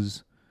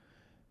 shoes.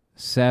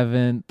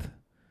 Seventh,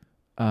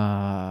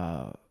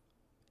 air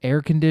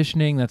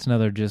conditioning. That's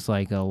another just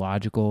like a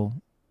logical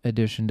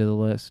addition to the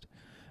list.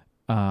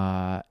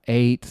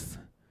 Eighth,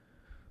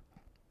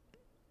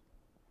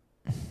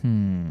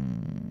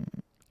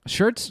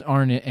 shirts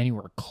aren't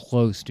anywhere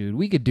close, dude.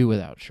 We could do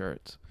without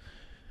shirts.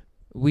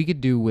 We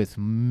could do with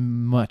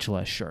much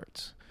less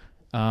shirts.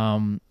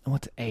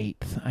 What's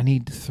eighth? I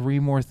need 3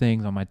 more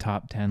things on my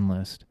top 10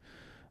 list.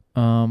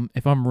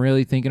 If I'm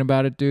really thinking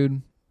about it,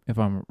 dude,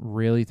 can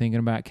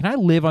I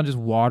live on just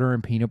water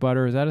and peanut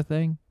butter? Is that a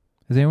thing?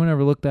 Has anyone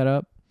ever looked that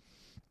up?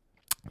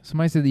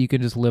 Somebody said that you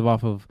can just live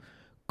off of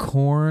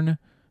corn.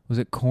 Was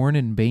it corn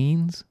and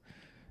beans?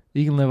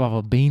 You can live off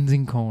of beans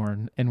and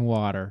corn and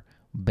water.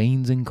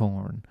 Beans and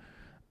corn.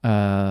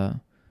 I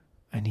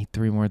need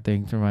 3 more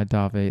things for my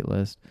top 8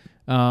 list.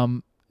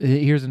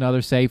 Here's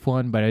another safe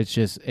one, but it's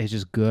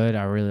just good.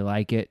 I really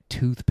like it.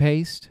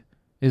 Toothpaste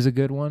is a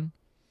good one.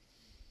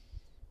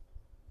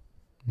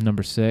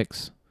 Number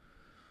 6.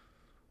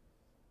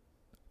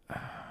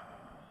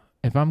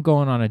 If I'm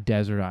going on a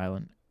desert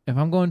island, if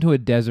I'm going to a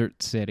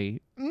desert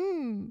city,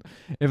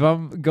 if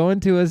I'm going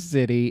to a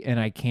city and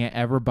I can't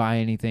ever buy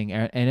anything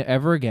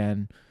ever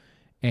again,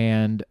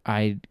 and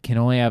I can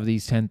only have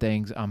these 10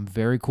 things, I'm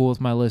very cool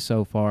with my list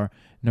so far.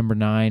 Number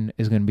 9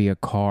 is going to be a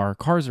car.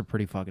 Cars are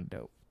pretty fucking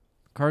dope.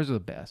 Cars are the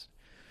best.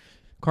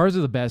 Cars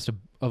are the best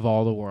of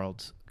all the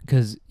worlds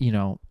because,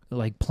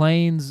 like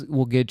planes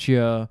will get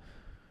you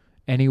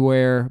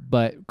anywhere,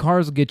 but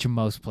cars will get you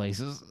most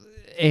places.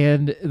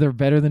 And they're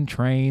better than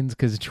trains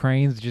because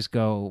trains just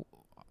go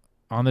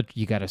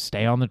you got to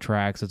stay on the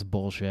tracks. It's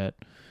bullshit.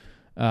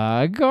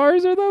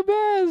 Cars are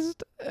the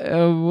best.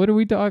 What are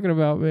we talking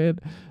about, man?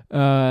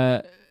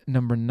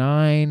 Number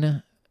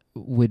 9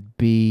 would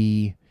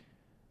be,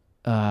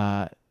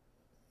 what's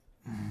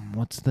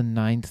the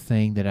 9th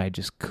thing that I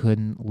just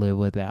couldn't live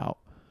without?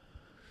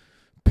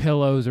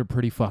 Pillows are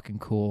pretty fucking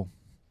cool.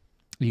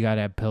 You got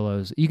to have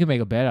pillows. You can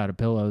make a bed out of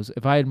pillows.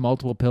 If I had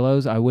multiple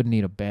pillows, I wouldn't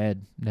need a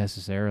bed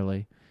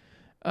necessarily.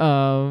 But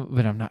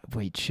I'm not,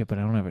 but I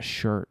don't have a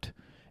shirt.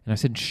 And I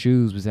said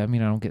shoes. Does that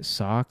mean I don't get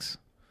socks?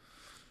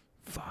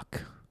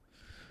 Fuck.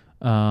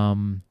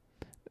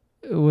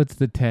 What's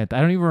the 10th?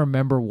 I don't even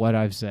remember what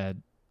I've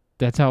said.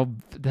 That's how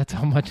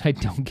much I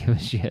don't give a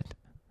shit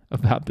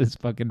about this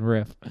fucking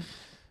riff.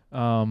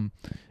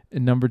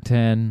 Number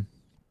 10.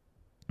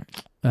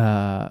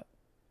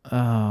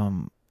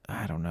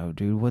 I don't know,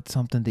 dude. What's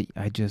something that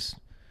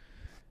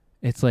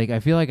it's like I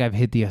feel like I've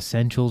hit the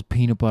essentials: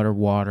 peanut butter,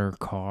 water,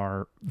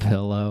 car,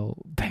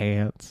 pillow,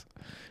 pants,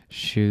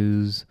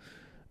 shoes,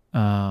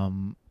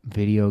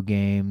 video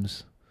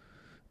games.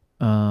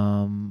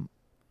 What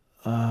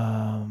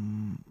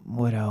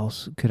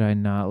else could I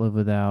not live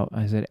without?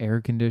 I said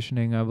air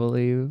conditioning, I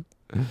believe.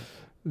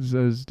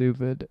 So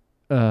stupid.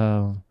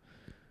 Can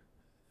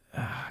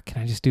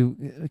I just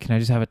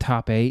have a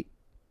top 8?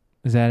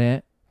 Is that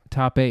it?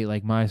 Top 8,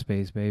 like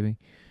MySpace, baby.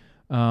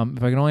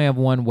 If I can only have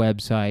one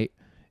website,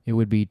 it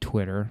would be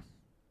Twitter.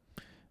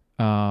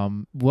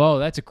 Whoa,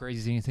 that's a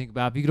crazy thing to think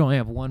about. If you could only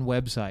have one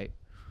website.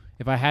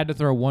 If I had to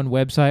throw one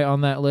website on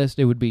that list,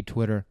 it would be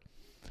Twitter.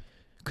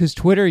 Because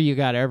Twitter, you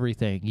got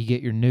everything. You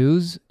get your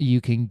news.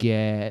 You can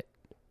get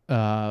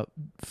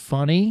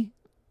funny.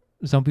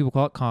 Some people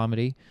call it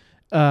comedy.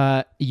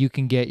 You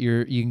can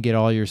get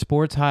all your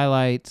sports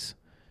highlights.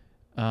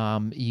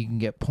 You can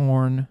get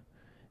porn.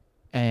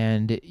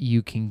 And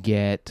you can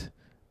get,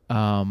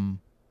 I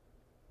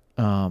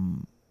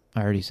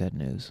already said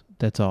news.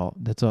 That's all.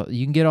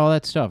 You can get all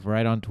that stuff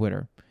right on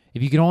Twitter.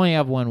 If you can only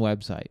have one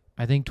website,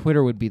 I think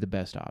Twitter would be the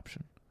best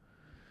option.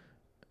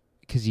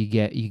 Because you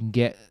can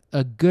get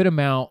a good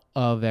amount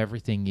of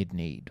everything you'd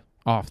need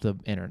off the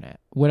internet.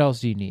 What else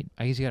do you need?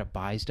 I guess you got to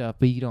buy stuff,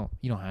 but you don't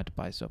have to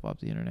buy stuff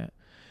off the internet.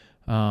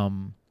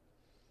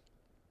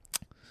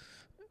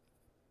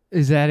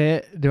 Is that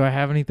it? Do I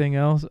have anything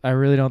else? I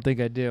really don't think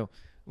I do.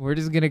 We're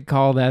just going to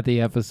call that the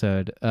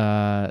episode.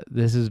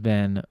 This has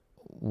been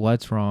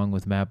What's Wrong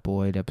with Matt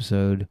Boyd,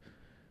 episode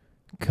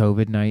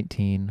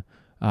COVID-19.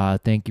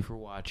 Thank you for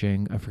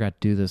watching. I forgot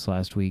to do this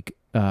last week.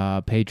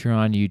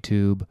 Patreon,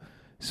 YouTube,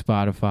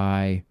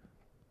 Spotify,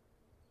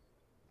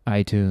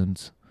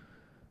 iTunes.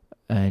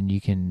 And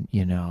you can,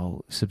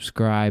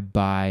 subscribe,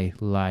 buy,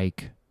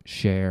 like,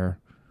 share.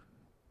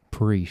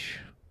 Preach.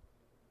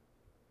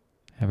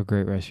 Have a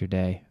great rest of your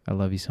day. I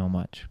love you so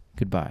much.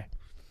 Goodbye.